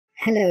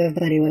Hello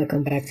everybody,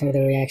 welcome back to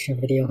another reaction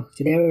video.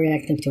 Today we're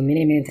reacting to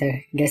Mini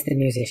Minter, Guess the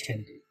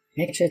Musician.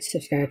 Make sure to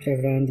subscribe to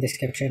everyone in the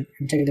description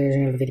and check the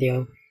original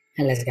video,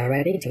 and let's get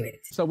right into it.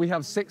 So we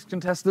have 6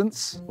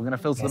 contestants. We're going to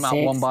filter them out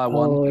one by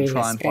one and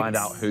try and find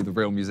out who the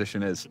real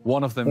musician is.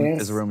 One of them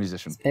is a real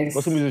musician.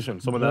 What's a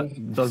musician? Someone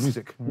that does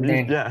music.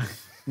 Yeah.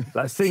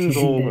 That sings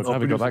or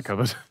Have we got that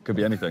covered? Could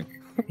be anything.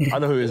 I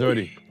know who he is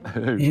already.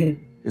 Who?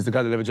 He's the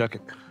guy in the leather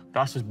jacket.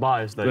 That's just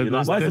bias, though.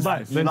 Why is the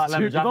bias? You like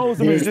leather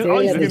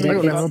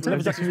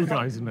jackets? Two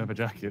guys in leather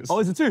jackets. Oh,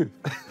 is it two?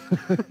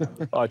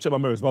 All right, check my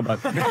mirrors, my bad.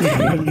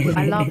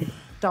 I love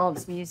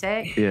dance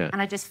music, Yeah.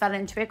 and I just fell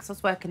into it because I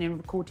was working in a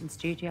recording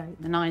studio in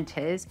the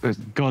 90s. There's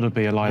gotta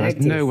be a lie.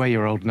 There's no way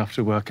you're old enough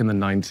to work in the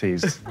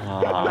 90s.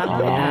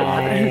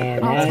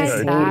 I'll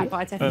take that, but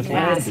I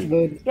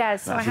definitely am. Yeah,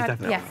 so I had,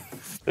 yeah.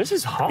 This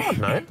is hard,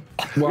 man.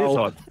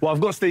 Well,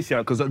 I've got Stacey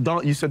out because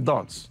you said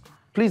dance.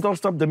 Please don't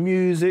stop the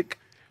music.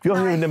 If you're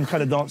hearing them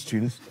kind of dance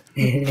tunes,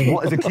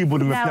 what is a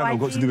keyboard and a piano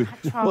got to do with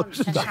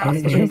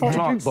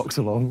Trance box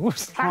along.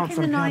 Back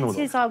in the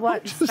 90s, I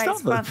worked with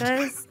Space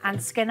Brothers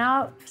and Skin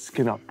Up.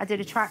 Skin Up? I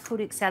did a track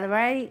called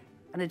Accelerate,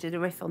 and I did a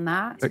riff on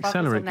that.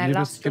 Accelerate, give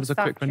us a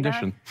quick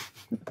rendition.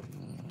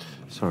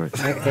 Sorry.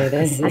 Okay,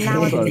 this And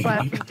now I'm is...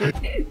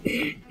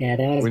 working. Yeah,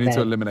 that was We need bad.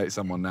 to eliminate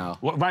someone now.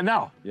 What, right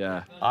now?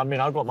 Yeah. I mean,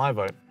 I've got my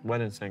vote.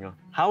 Wedding singer.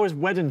 How is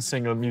wedding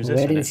singer a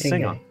musician? Wedding It's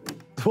singer.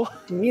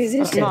 What?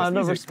 Musician. No,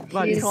 no,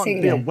 like, you He's a can't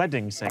be singer. a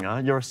wedding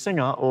singer. You're a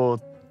singer or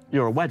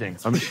you're a wedding.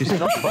 I mean, He's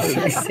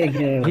a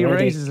singer. he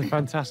raises a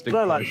fantastic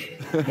No, point.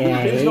 like,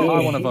 Yeah,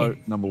 I want to vote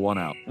number 1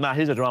 out. nah,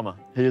 he's a drummer.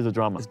 He is a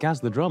drummer. Is Gaz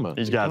the drummer?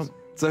 He's Gaz.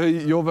 So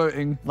you're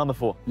voting. Number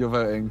 4. You're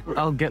voting.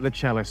 I'll get the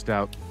cellist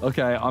out.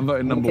 Okay, I'm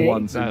voting number Okay.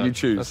 1, so you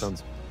choose. That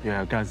sounds...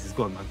 Yeah, Gaz is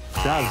gone, man.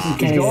 Gaz.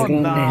 He's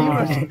gone.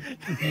 Nah.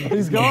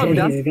 He's gone.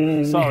 He's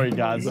gone. Sorry,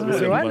 Gaz.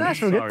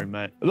 Sorry,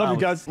 mate. Love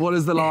you guys. What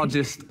is the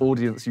largest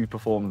audience you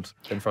performed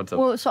in front of?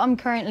 Well, so I'm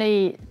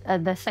currently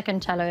the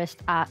second celloist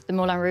at the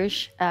Moulin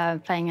Rouge,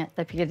 playing at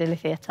the Piccadilly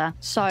Theatre.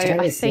 So I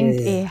Cellist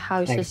think is it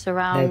houses like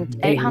around the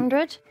big-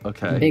 800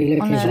 Okay. Big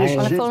on looking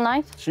a full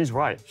night. She's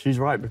right. She's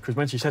right because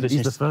when she said it,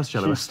 He's the first she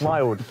cellist.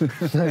 smiled.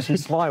 She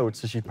smiled,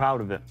 so she's proud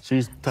of it.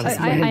 She's telling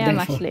I am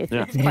actually.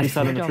 Yeah, It's quite she's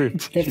telling the job.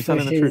 truth. She's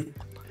telling the truth.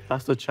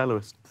 That's the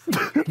celloist.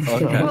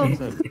 Okay. Well,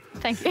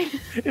 thank you.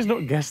 It's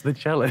not Guess the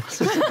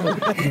cellist.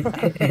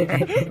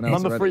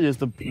 Number 3 is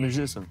the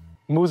musician.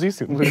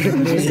 Musician.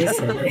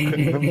 Musician.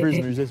 Number 3 is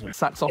the musician.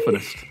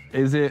 Saxophonist.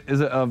 Is it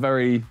a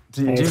very...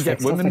 Do you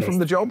get women from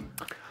the job?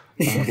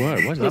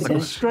 Word, what's that?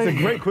 It's a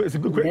great quiz. It's a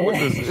good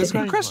quiz. It's a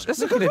good question.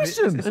 It's a good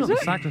question. It's not the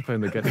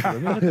saxophone that gets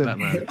it. Look at that,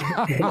 man.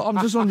 Well, I'm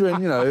just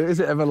wondering, you know, is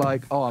it ever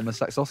like, oh, I'm a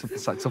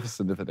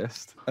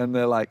saxophonist, and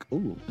they're like,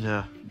 ooh.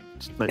 Yeah.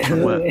 Just make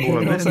it work.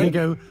 And then you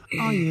go,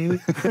 are you?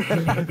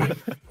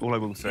 All I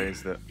will say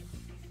is that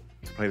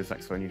to play the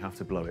saxophone, you have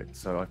to blow it.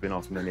 So I've been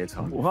asked many a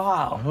time.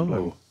 Wow.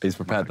 Oh. He's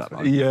prepared that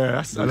much.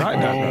 Yes, I like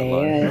that.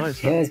 Yeah,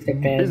 he was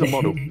prepared. He's a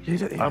model.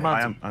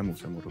 I'm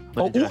also a model.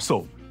 Oh,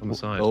 also. On the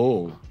side.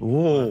 Oh.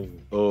 Whoa.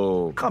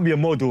 Oh. Can't be a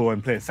model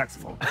and play a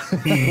saxophone.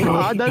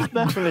 There's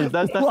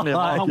definitely a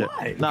market.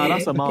 Why? No,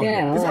 that's a market.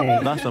 Yeah,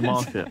 why? That's a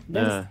market.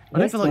 Yeah. I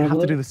don't feel like you have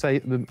to do That's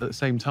them at the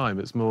same time.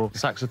 It's more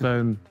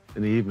saxophone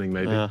in the evening,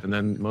 maybe, Yeah. and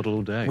then model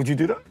all day. Would you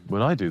do that?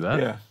 Will I do that?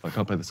 Yeah. I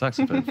can't play the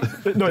saxophone.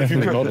 No, if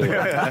you could.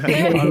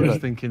 I was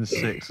thinking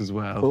 6 as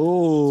well.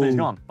 Oh. So he's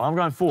gone. I'm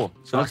going 4.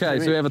 So that's Okay,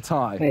 so we have a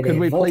tie. Wait, Could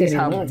we voted please in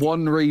have what?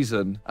 one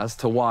reason as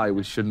to why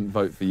we shouldn't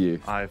vote for you?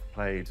 I've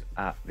played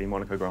at the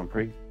Monaco Grand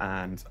Prix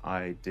and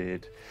I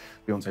did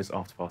Beyonce's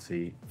after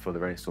party for the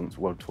Renaissance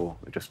World Tour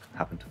that just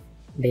happened.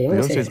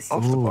 Beyonce's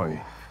after party.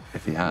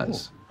 If he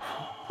has.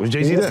 Was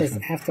Jay-Z there? Beyonce's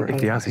after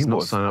If he has, he's not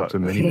was, signed up to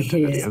many.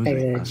 Yes,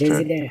 That's Jay-Z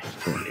true. there.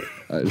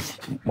 That is,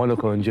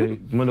 Monaco and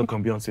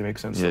Beyonce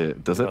makes sense. yeah,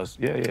 does it?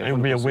 Yeah, yeah. it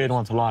would be a weird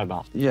one to lie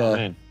about. Yeah. I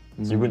mean,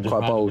 so you wouldn't just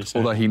Quite randomly bold. say-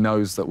 Although he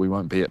knows that we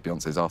won't be at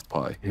Beyonce's after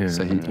party. Yeah.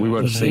 So we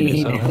won't have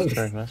seen it. That's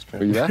true. That's Were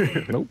true. you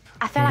there? Nope.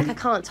 I feel like I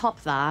can't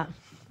top that.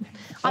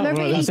 I'm a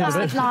really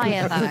bad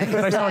liar, though.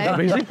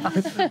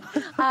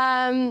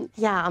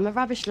 Yeah, I'm a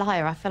rubbish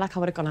liar. I feel like I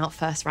would have gone out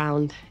first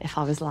round if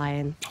I was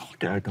lying.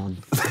 Get her done.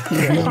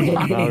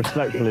 No,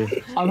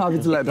 respectfully. I'm happy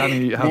to let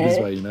Danny have his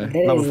way, you know.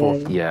 Number 4.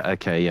 Yeah,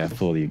 okay, yeah,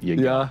 4.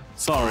 Yeah.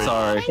 Sorry.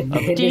 Sorry.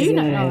 Do you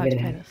know how to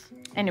play this?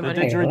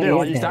 Anybody?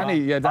 Didgeridoo. I used to- Danny,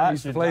 yeah, I Danny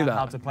used to actually play learned that.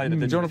 how to play the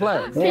Do you want to play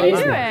it? Can you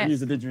do it? Use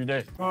the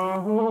didgeridoo.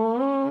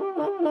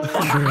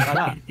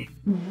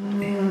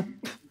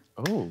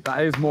 Oh,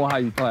 That is more how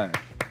you play it.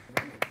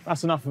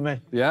 That's enough for me.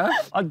 Yeah?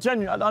 I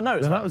genuinely, I know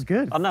it's her. that was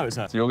good. I know it's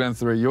her. So you're going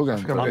 3, you're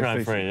going 3. I'm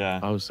going 3, yeah.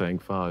 I was saying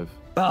 5.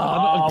 Oh,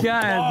 not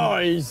again.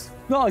 Boys!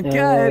 Not No,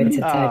 again. it's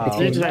a tie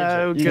between you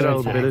Oh, change good it.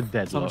 old bit of Some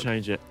deadlock.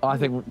 change it. I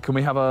think, can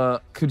we have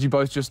a, could you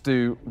both just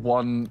do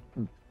one,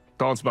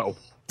 Dance battle.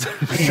 I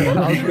was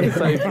going to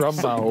say drum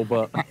battle,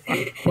 but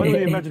What do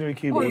we imaginary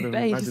keyboard and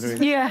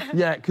imaginary? Yeah.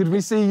 yeah, could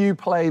we see you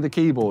play the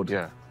keyboard?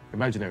 Yeah,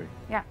 imaginary.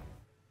 Yeah.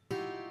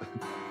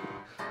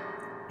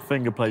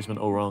 Finger placement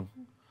all wrong.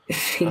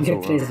 Finger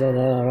placement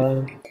all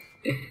wrong.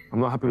 I'm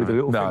not happy with the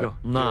little finger.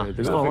 Nah,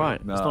 it's not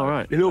right. No. It's not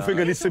right. The little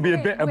finger needs to be a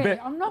bit.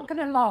 I'm not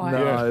going to lie.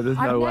 No, there's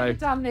I've no never way.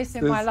 done this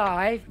in my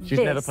life. She's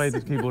never played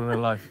the keyboard in her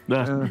life.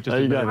 No, Just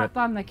there you go. I've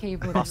done the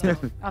keyboard. I've done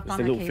It's the the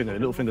little keyboard. finger. The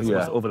little finger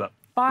Yeah. to overlap.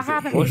 But I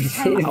haven't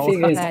intended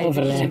Fingers to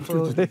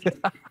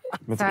overlap.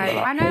 So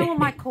I know all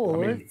my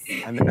chords.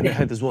 And the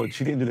head as well.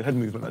 She didn't do the head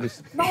movement like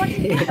this. No, I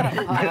didn't do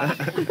that part.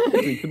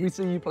 Could we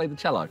see you play the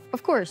cello?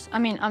 Of course. I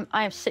mean,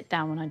 I sit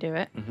down when I do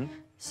it.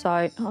 So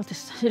it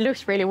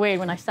looks really weird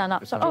when I stand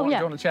up. So, Do you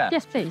yeah. want a chair?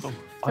 Yes, please. I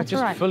That's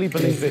just all right. fully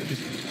believe it.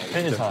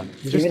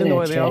 Just in the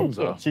way the arms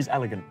are. She's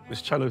elegant.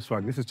 This cello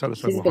swag. This is cello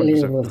swag. She's 100%.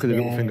 believable, Look at the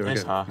little yeah. finger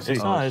It's again. her. It's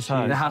her. It's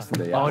her. It has to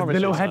be. Yeah. Oh, the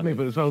little head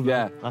movement as well.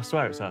 Yeah. I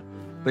swear it's her.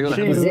 They got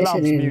She that- loves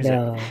Positioning music.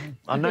 though.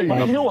 I know you But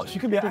love you know what? She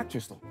could be an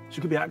actress though.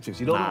 She could be an actress.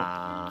 You don't know.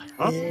 Nah.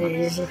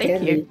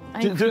 Thank you.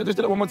 Just do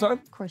that one more time.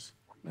 Of course.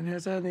 Where are you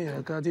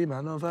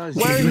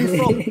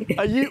from?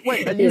 Are you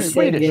He's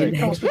Swedish? singing.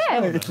 Yeah,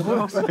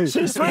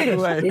 She's Swedish.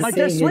 He's I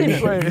guess singing.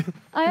 Swedish.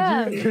 I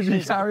am. Could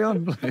you carry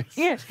on, please?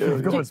 Yes. Go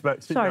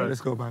respect. Sorry. Let's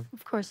go, man.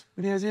 Of course.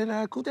 She's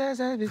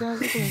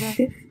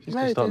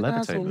gonna start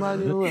levitating.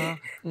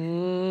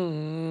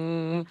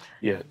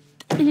 Yeah.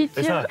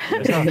 It's her.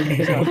 It's her.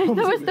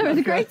 That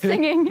was great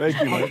singing. Thank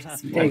you, man.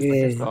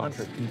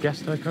 You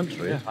guessed her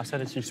country. Yeah, I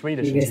said she's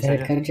Swedish. You and guys she said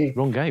have yeah. country.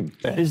 Wrong game.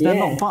 Is there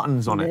Yeah. not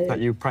buttons on it Yeah. that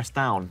you press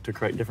down to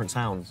create different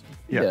sounds?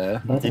 Yeah.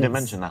 You didn't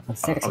mention that. On I was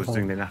saxophone.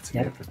 doing the anatomy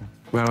Yep. of everything.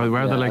 Where are Yeah, they?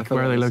 I thought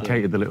Where are they that was,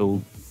 located? The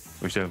little.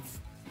 We should have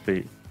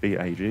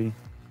B-A-G,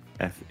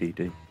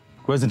 F-E-D.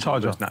 Where's the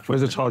charger? It's natural.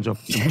 Where's the charger?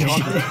 Where'd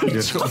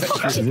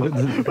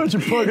you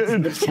plug it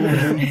in?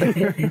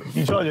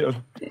 You charge it.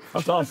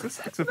 I've asked the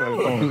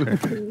saxophone. We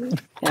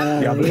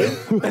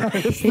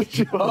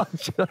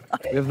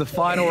have the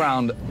final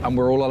round, and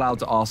we're all allowed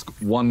to ask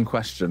one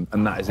question,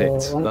 and that is it.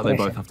 one That they both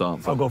question. have to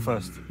answer. I'll go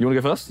first. You want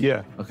to go first?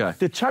 Yeah. Okay.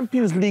 The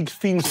Champions League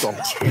theme song.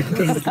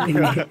 We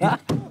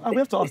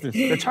have to ask this.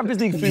 The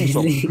Champions League theme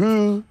song.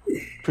 Who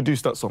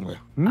produced that song?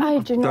 I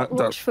do not That-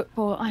 watch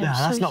football. I am Yeah,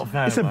 that's so not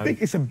fair. It's a man.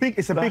 big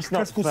That's not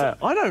stressful fair.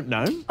 song. I don't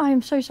know. I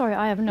am so sorry.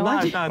 I have no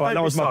idea. Right,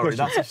 that was my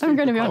question. I'm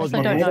going to be honest.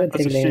 I don't I know. don't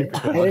think they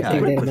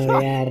know.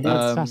 Yeah, that's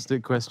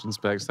Fantastic question,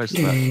 Specs. Thanks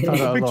for that.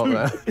 It's a big tune.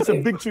 It's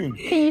a big tune.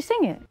 Can you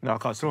sing it? No, I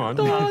can't sing. I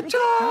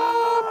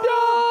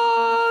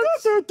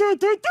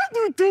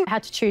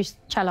had to choose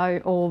cello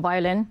or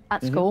violin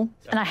at school,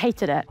 and I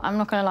hated it. I'm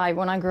not going to lie.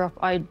 When I grew up,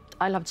 I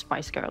loved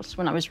Spice Girls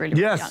when I was really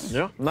Yes.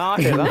 young. Yeah. No,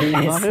 I hear that.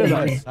 I hear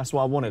that. Yes. That's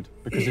what I wanted.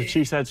 Because if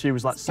she said she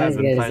was like Spice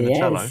 7 Girls, playing the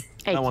cello, yes.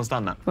 Eight. no one's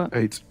done that.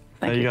 8.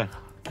 There you go.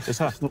 It's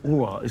her.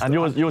 It's And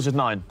yours is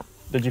 9.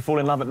 Did you fall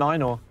in love at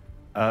 9 or?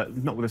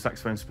 Not with the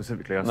saxophone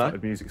specifically. I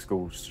started music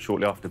school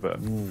shortly after, but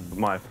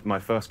my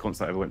first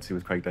concert I ever went to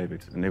was Craig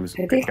David, and it was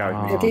I think, Gary.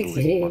 I think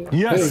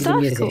Yes. he's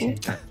the That's cool.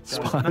 musician.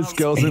 Spice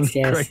Girls and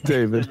Yes. Craig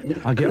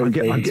David. I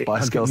get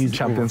Spice Girls in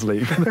Champions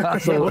League.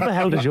 So what the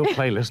hell does your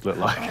playlist look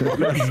like?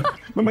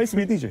 But I used to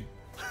be a DJ.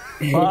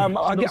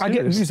 I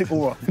get music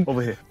aura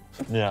over here.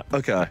 Yeah.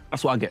 Okay.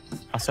 That's what I get.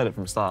 I said it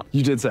from the start.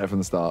 You did say it from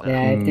the start.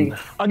 Yeah, I think.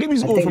 I get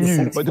music I aura think from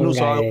the you, but then also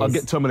saxophone guy I is-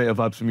 get Terminator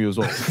vibes from you as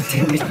well.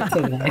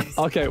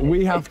 Okay,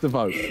 we have to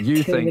vote. You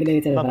think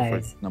Terminator Number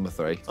vibes. number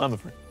 3. I'm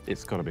afraid.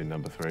 It's got to be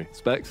number 3.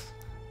 Specs?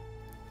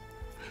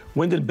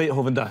 When did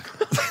Beethoven die?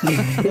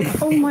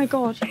 Oh my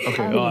God.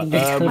 Okay, all right.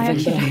 I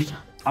actually.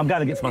 I'm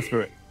going against my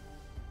spirit.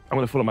 I'm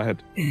going to follow my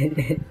head. I'm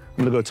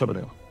going to go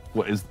Terminator.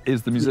 What is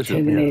the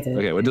musician? Terminator.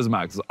 Okay, well, it doesn't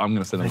matter because I'm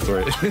going to say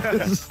number 3.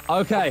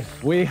 Okay,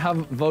 we have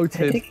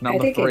voted I think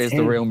number 3 it's as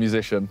the him. real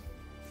musician.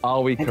 Are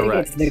we I think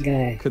correct? it's the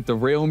guy. Could the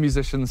real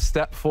musician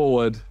step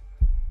forward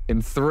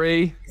in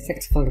 3,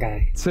 Saxophone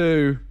guy.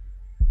 2,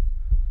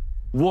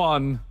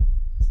 1?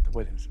 The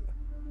wedding singer.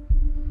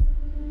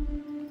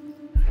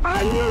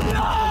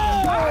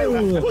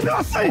 What did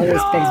I say? All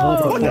respects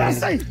voted What for did I him.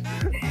 say?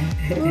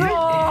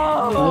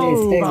 All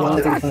respects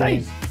voted for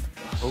him.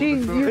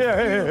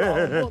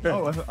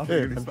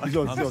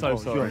 I'm so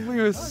sorry. We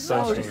were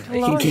so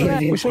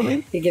Which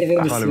one? He gave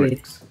him the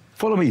sweet.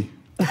 Follow me.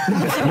 That's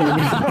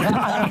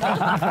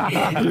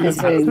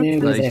what his name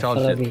was. he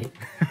Follow charged me.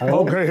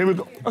 Okay, here we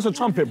go. That's a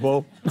trumpet,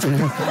 bro.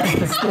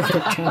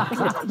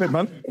 Trumpet,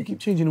 man. You keep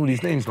changing all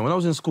these names now. When I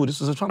was in school, this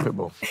was a trumpet,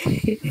 bro.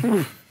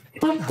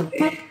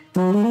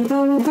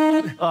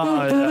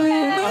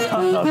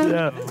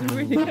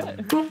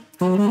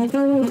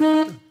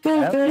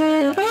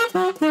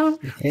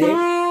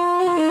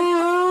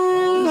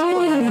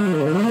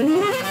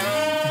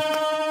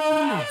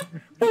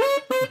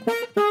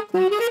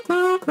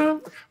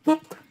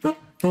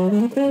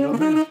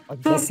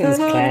 This is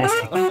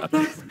classic.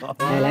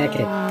 I like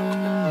it.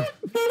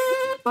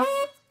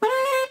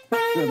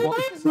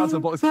 That's a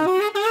box. That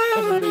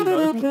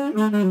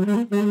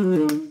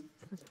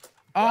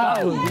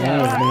was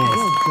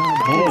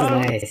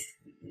nice.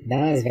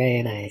 That was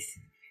very nice.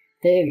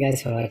 Thank you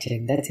guys for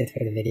watching. That's it for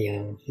the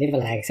video. Leave a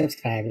like,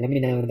 subscribe. Let me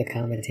know in the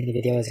comments any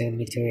videos you want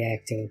me to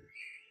react to.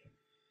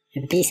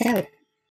 And peace out.